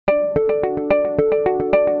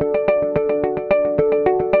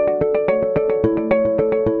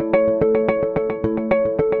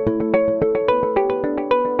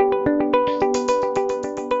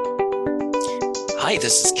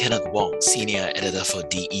this is Kenneth Wong, Senior Editor for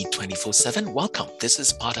DE 24/7. Welcome. This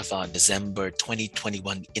is part of our December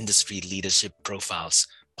 2021 Industry Leadership Profiles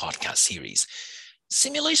podcast series.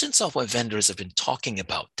 Simulation software vendors have been talking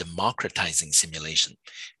about democratizing simulation,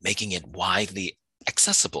 making it widely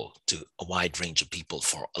accessible to a wide range of people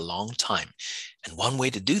for a long time. And one way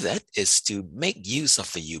to do that is to make use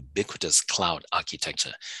of the ubiquitous cloud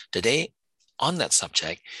architecture. Today, on that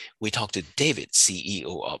subject, we talk to David,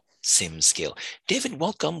 CEO of SimScale. David,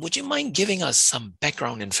 welcome. Would you mind giving us some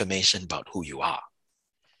background information about who you are?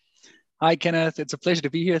 Hi, Kenneth. It's a pleasure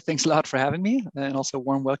to be here. Thanks a lot for having me, and also a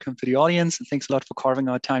warm welcome to the audience. And thanks a lot for carving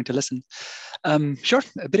out time to listen. Sure,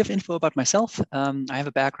 a bit of info about myself. I have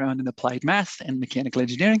a background in applied math and mechanical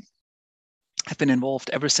engineering. I've been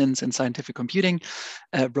involved ever since in scientific computing,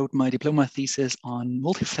 wrote my diploma thesis on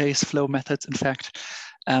multi-phase flow methods, in fact.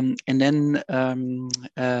 And then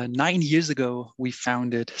 9 years ago, we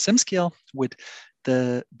founded SimScale with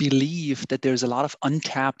the belief that there's a lot of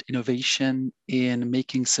untapped innovation in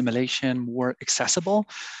making simulation more accessible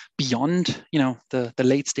beyond, the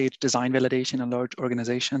late stage design validation in large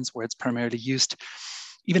organizations where it's primarily used,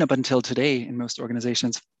 even up until today in most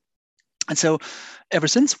organizations. And so ever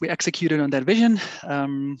since, we executed on that vision.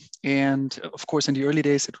 And of course, in the early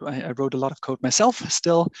days, I wrote a lot of code myself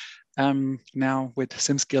still. Now with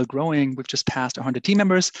SimScale growing, we've just passed 100 team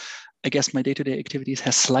members. I guess my day-to-day activities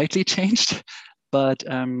has slightly changed, but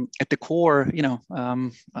at the core,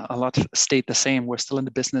 a lot stayed the same. We're still in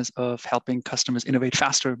the business of helping customers innovate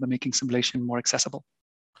faster by making simulation more accessible.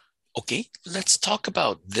 Okay, let's talk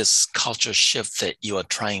about this culture shift that you are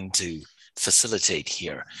trying to facilitate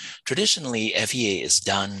here. Traditionally, FEA is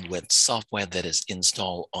done with software that is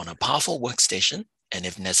installed on a powerful workstation and,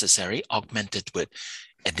 if necessary, augmented with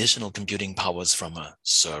additional computing powers from a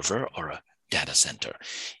server or a data center.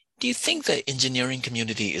 Do you think the engineering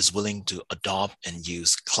community is willing to adopt and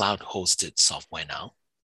use cloud-hosted software now?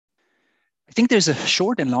 I think there's a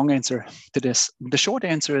short and long answer to this. The short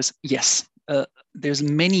answer is yes. There's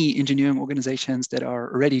many engineering organizations that are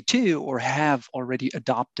ready to or have already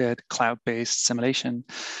adopted cloud-based simulation.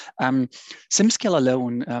 SimScale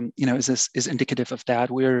alone, is indicative of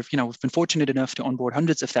that. We've been fortunate enough to onboard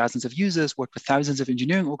hundreds of thousands of users, work with thousands of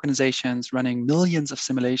engineering organizations, running millions of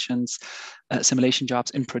simulation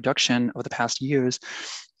jobs in production over the past years.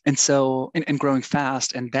 And so, and growing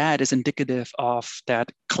fast, and that is indicative of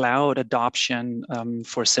that cloud adoption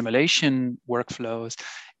for simulation workflows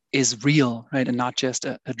is real, right? And not just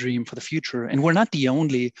a dream for the future. And we're not the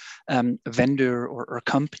only vendor or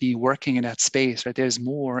company working in that space, right? There's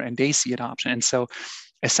more, and they see adoption. And so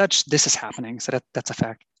as such, this is happening. So that's a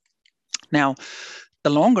fact. Now, the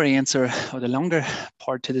longer answer, or the longer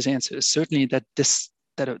part to this answer, is certainly that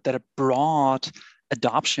a broad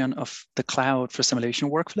adoption of the cloud for simulation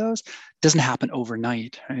workflows doesn't happen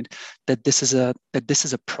overnight, right? That this is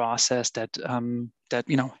a process that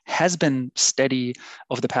has been steady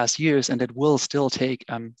over the past years, and that will still take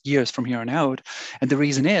years from here on out. And the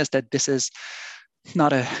reason is that this is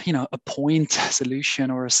not a point solution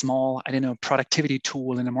or a small productivity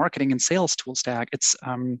tool in a marketing and sales tool stack. It's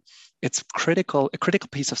a critical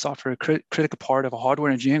piece of software, a critical part of a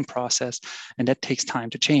hardware engineering process, and that takes time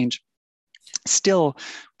to change. Still,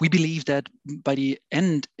 we believe that by the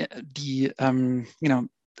end, at the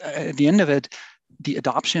end of it, the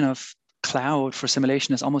adoption of cloud for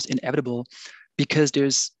simulation is almost inevitable, because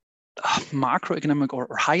there's macroeconomic or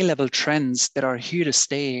high-level trends that are here to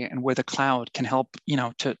stay, and where the cloud can help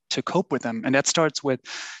to cope with them. And that starts with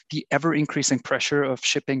the ever-increasing pressure of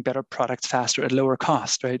shipping better products faster at lower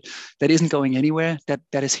cost, right? That isn't going anywhere.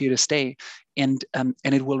 That is here to stay. And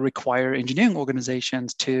it will require engineering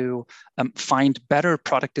organizations to find better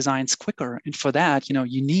product designs quicker. And for that,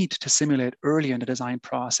 you need to simulate early in the design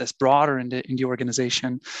process, broader in the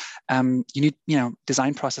organization. You need,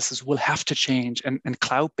 design processes will have to change, and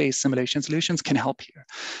cloud-based simulation solutions can help here.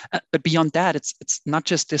 But beyond that, it's not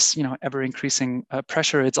just this, ever increasing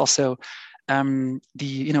pressure. It's also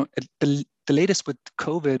the latest with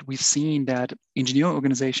COVID. We've seen that engineering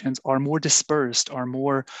organizations are more dispersed, are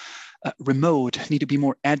more remote, need to be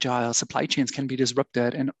more agile. Supply chains can be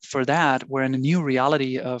disrupted, and for that, we're in a new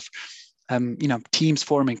reality of teams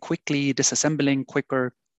forming quickly, disassembling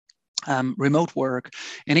quicker, remote work.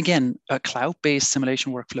 And again, a cloud-based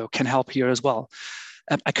simulation workflow can help here as well.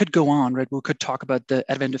 I could go on, right? We could talk about the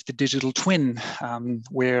advent of the digital twin,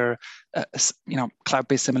 where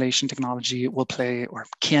cloud-based simulation technology will play, or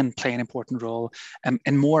can play, an important role,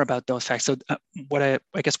 and more about those facts. So, what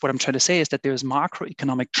I'm trying to say is that there's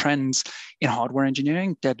macroeconomic trends in hardware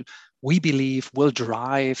engineering that we believe will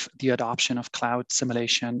drive the adoption of cloud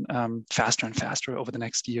simulation faster and faster over the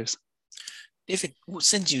next years.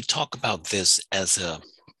 Since you talk about this as a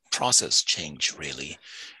process change, really,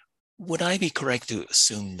 would I be correct to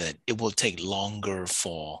assume that it will take longer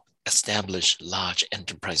for established large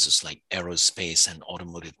enterprises like aerospace and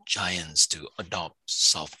automotive giants to adopt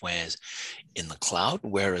software in the cloud,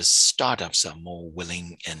 whereas startups are more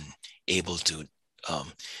willing and able to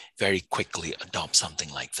very quickly adopt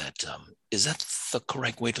something like that? Is that the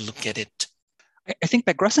correct way to look at it? I think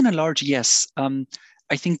by gross and large, yes.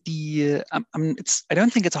 I think I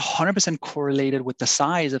don't think it's 100% correlated with the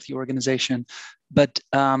size of the organization, but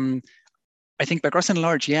I think by gross and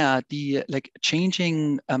large, yeah, the like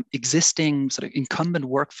changing existing sort of incumbent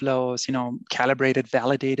workflows, calibrated,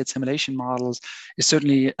 validated simulation models is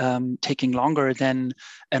certainly taking longer than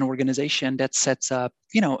an organization that sets up,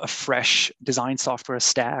 a fresh design software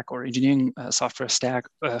stack or engineering software stack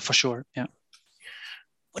for sure. Yeah.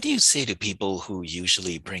 What do you say to people who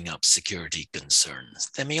usually bring up security concerns?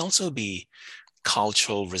 There may also be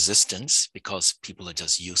cultural resistance because people are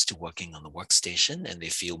just used to working on the workstation and they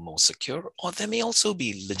feel more secure, or there may also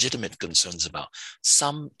be legitimate concerns about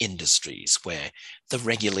some industries where the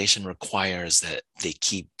regulation requires that they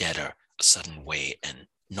keep data a certain way and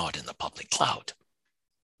not in the public cloud.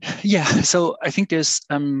 Yeah, so I think there's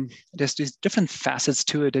these different facets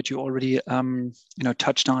to it that you already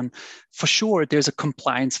touched on. For sure, there's a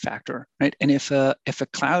compliance factor, right? And if a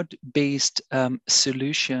cloud-based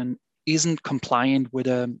solution isn't compliant with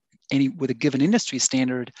a given industry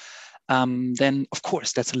standard, then of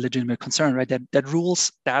course that's a legitimate concern, right? That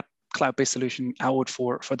rules that cloud-based solution out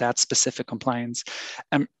for that specific compliance.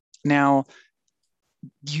 Now,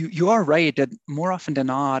 you are right that more often than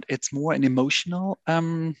not, it's more an emotional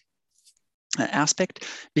aspect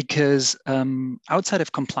because outside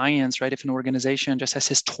of compliance, right, if an organization just has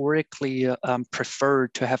historically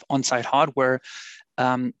preferred to have on-site hardware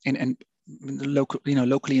and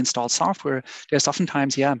locally installed software, there's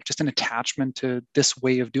oftentimes, just an attachment to this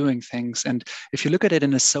way of doing things. And if you look at it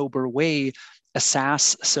in a sober way, a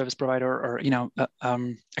SaaS service provider or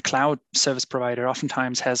a cloud service provider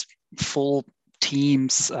oftentimes has full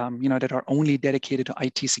teams, that are only dedicated to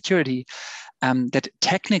IT security. That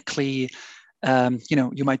technically,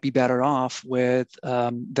 you might be better off with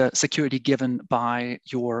the security given by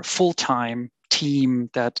your full-time team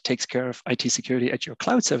that takes care of IT security at your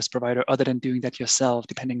cloud service provider, other than doing that yourself,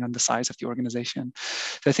 depending on the size of the organization.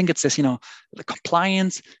 So I think it's this, the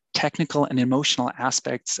compliance, technical, and emotional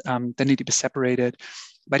aspects that need to be separated.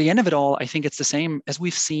 By the end of it all, I think it's the same as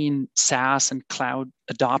we've seen SaaS and cloud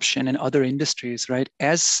adoption in other industries, right?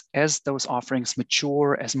 As those offerings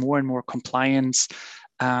mature, as more and more compliance,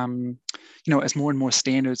 as more and more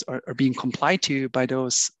standards are being complied to by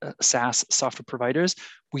those SaaS software providers,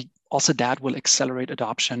 that will accelerate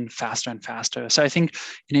adoption faster and faster. So I think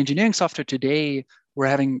in engineering software today, we're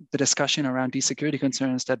having the discussion around these security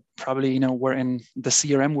concerns that probably, were in the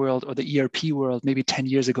CRM world or the ERP world maybe 10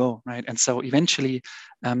 years ago, right? And so eventually,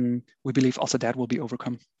 we believe also that will be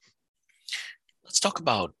overcome. Let's talk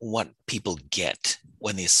about what people get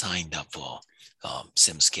when they signed up for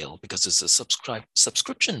SimScale, because it's a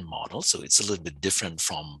subscription model, so it's a little bit different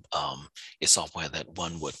from a software that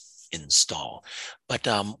one would install. But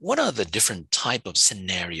what are the different type of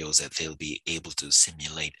scenarios that they'll be able to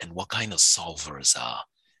simulate, and what kind of solvers are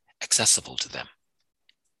accessible to them?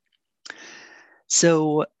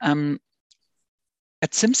 So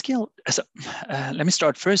at SimScale, let me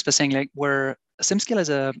start first by saying SimScale is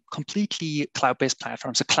a completely cloud-based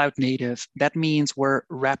platform, so cloud native. That means we're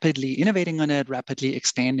rapidly innovating on it, rapidly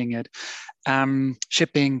expanding it,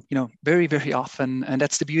 shipping, very, very often. And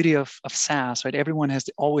that's the beauty of SaaS, right? Everyone has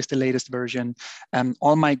always the latest version.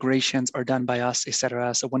 All migrations are done by us, et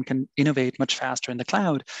cetera. So one can innovate much faster in the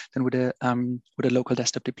cloud than with a local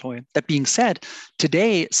desktop deploy. That being said,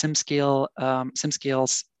 today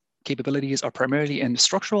SimScale's capabilities are primarily in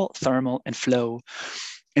structural, thermal, and flow.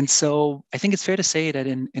 And so I think it's fair to say that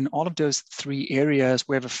in all of those three areas,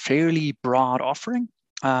 we have a fairly broad offering.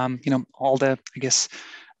 All the,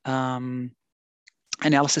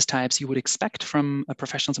 analysis types you would expect from a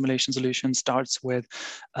professional simulation solution starts with,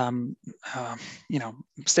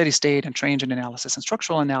 steady state and transient analysis and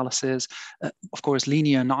structural analysis, of course,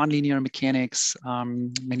 linear, nonlinear mechanics,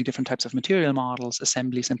 many different types of material models,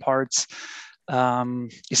 assemblies and parts,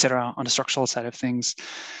 etc. on the structural side of things.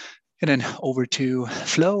 And then over to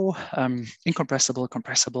flow, incompressible,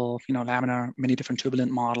 compressible, laminar, many different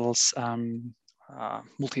turbulent models,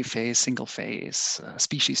 multi-phase, single phase,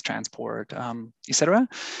 species transport, etc.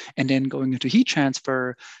 And then going into heat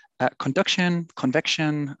transfer, conduction,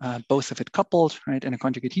 convection, both of it coupled, right? And a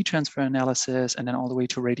conjugate heat transfer analysis, and then all the way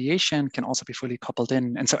to radiation can also be fully coupled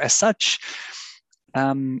in. And so as such,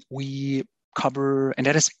 we cover, and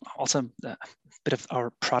that is also a bit of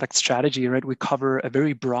our product strategy, right? We cover a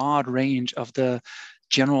very broad range of the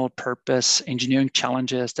general purpose engineering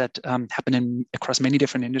challenges that happen across many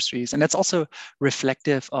different industries. And that's also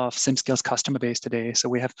reflective of SimScale's customer base today. So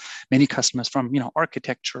we have many customers from,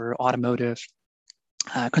 architecture, automotive,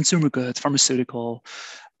 consumer goods, pharmaceutical,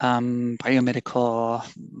 biomedical,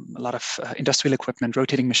 a lot of industrial equipment,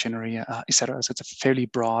 rotating machinery, et cetera. So it's a fairly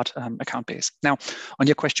broad account base. Now, on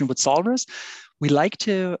your question with solvers, we like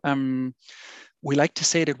to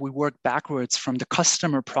say that we work backwards from the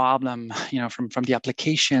customer problem, from the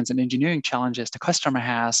applications and engineering challenges the customer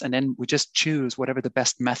has, and then we just choose whatever the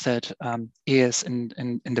best method is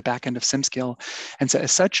in the back end of SimScale. And so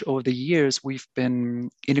as such, over the years, we've been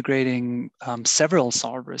integrating several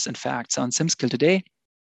solvers, in fact. So on SimScale today,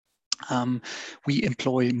 we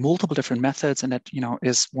employ multiple different methods, and that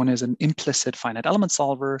one is an implicit finite element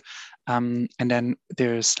solver, and then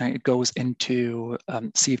it goes into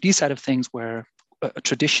CFD side of things, where a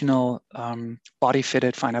traditional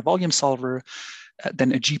body-fitted finite volume solver,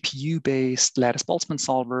 then a GPU-based lattice Boltzmann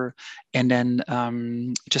solver, and then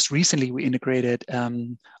just recently we integrated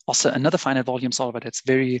also another finite volume solver that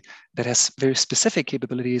has very specific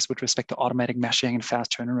capabilities with respect to automatic meshing and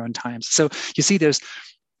fast turnaround times. So you see, there's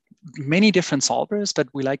many different solvers, but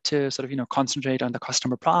we like to sort of concentrate on the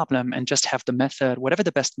customer problem and just have the method, whatever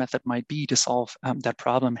the best method might be to solve that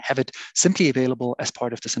problem, have it simply available as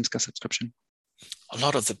part of the SimScale subscription. A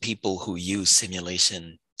lot of the people who use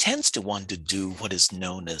simulation tends to want to do what is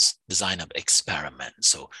known as design of experiment.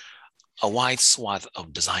 So a wide swath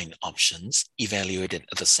of design options evaluated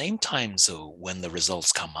at the same time. So when the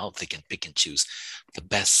results come out, they can pick and choose the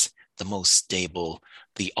best, the most stable,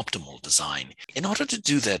 the optimal design. In order to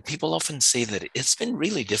do that, people often say that it's been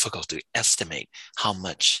really difficult to estimate how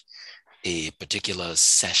much a particular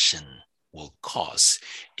session will cost.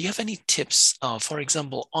 Do you have any tips, for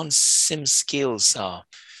example, on SimScale's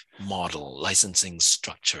model licensing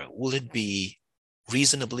structure? Will it be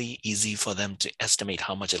reasonably easy for them to estimate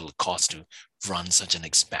how much it'll cost to run such an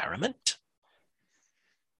experiment?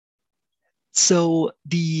 So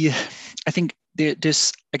I think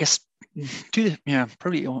there's, I guess,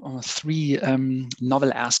 probably three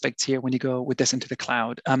novel aspects here when you go with this into the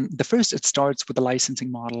cloud. The first, it starts with the licensing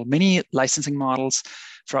model. Many licensing models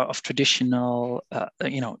of traditional,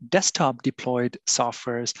 desktop deployed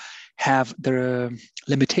softwares have the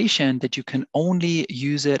limitation that you can only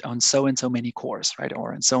use it on so and so many cores, right,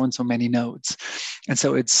 or on so and so many nodes. And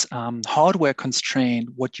so it's hardware constrained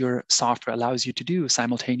what your software allows you to do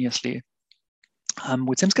simultaneously.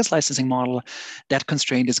 With SimScale's licensing model, that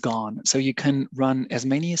constraint is gone. So you can run as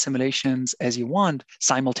many simulations as you want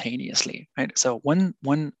simultaneously, right? So one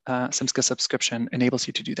SimScale subscription enables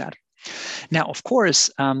you to do that. Now, of course,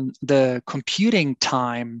 the computing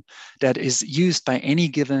time that is used by any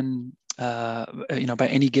given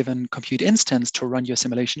compute instance to run your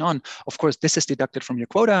simulation on, of course, this is deducted from your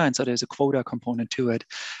quota, and so there's a quota component to it.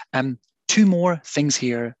 Two more things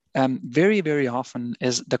here. Very, very often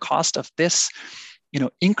is the cost of this,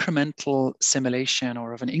 incremental simulation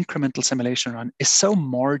or of an incremental simulation run is so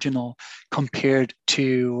marginal compared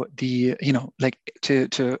to the,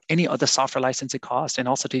 to any other software licensing cost, and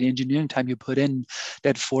also to the engineering time you put in,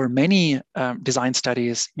 that for many design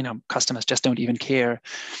studies, customers just don't even care.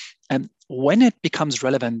 And when it becomes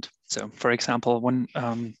relevant, so for example, one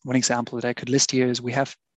example that I could list here is we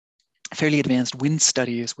have fairly advanced wind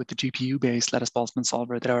studies with the GPU-based lattice Boltzmann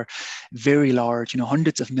solver that are very large,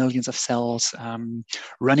 hundreds of millions of cells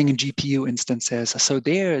running in GPU instances. So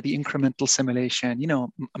there, the incremental simulation,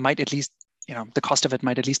 might at least, the cost of it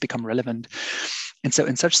might at least become relevant. And so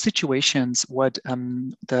in such situations, what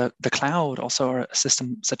the cloud, also a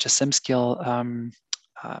system such as SimScale,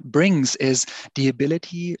 brings is the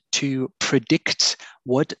ability to predict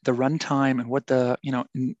what the runtime and what the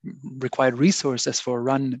required resources for a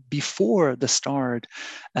run before the start,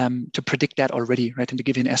 to predict that already, right, and to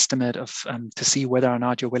give you an estimate of to see whether or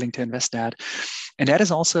not you're willing to invest that. And that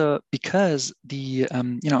is also because the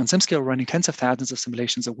on SimScale we're running tens of thousands of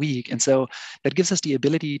simulations a week, and so that gives us the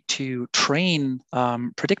ability to train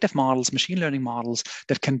predictive models, machine learning models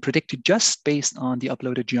that can predict just based on the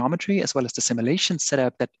uploaded geometry as well as the simulation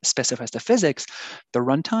setup that specifies the physics, the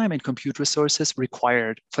runtime and compute resources required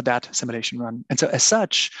for that simulation run. And so as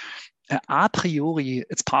such, a priori,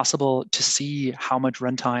 it's possible to see how much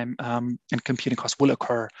runtime and computing costs will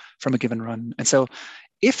occur from a given run. And so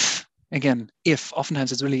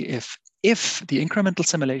oftentimes it's really if the incremental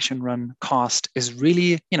simulation run cost is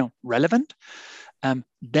really, relevant,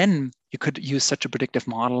 then you could use such a predictive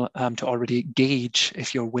model to already gauge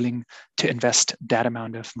if you're willing to invest that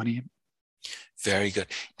amount of money. Very good.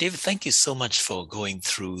 David, thank you so much for going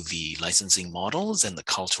through the licensing models and the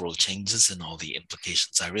cultural changes and all the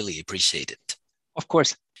implications. I really appreciate it. Of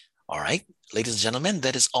course. All right, ladies and gentlemen,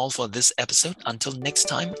 that is all for this episode. Until next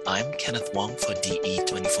time, I'm Kenneth Wong for DE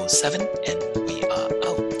 24/7, and we are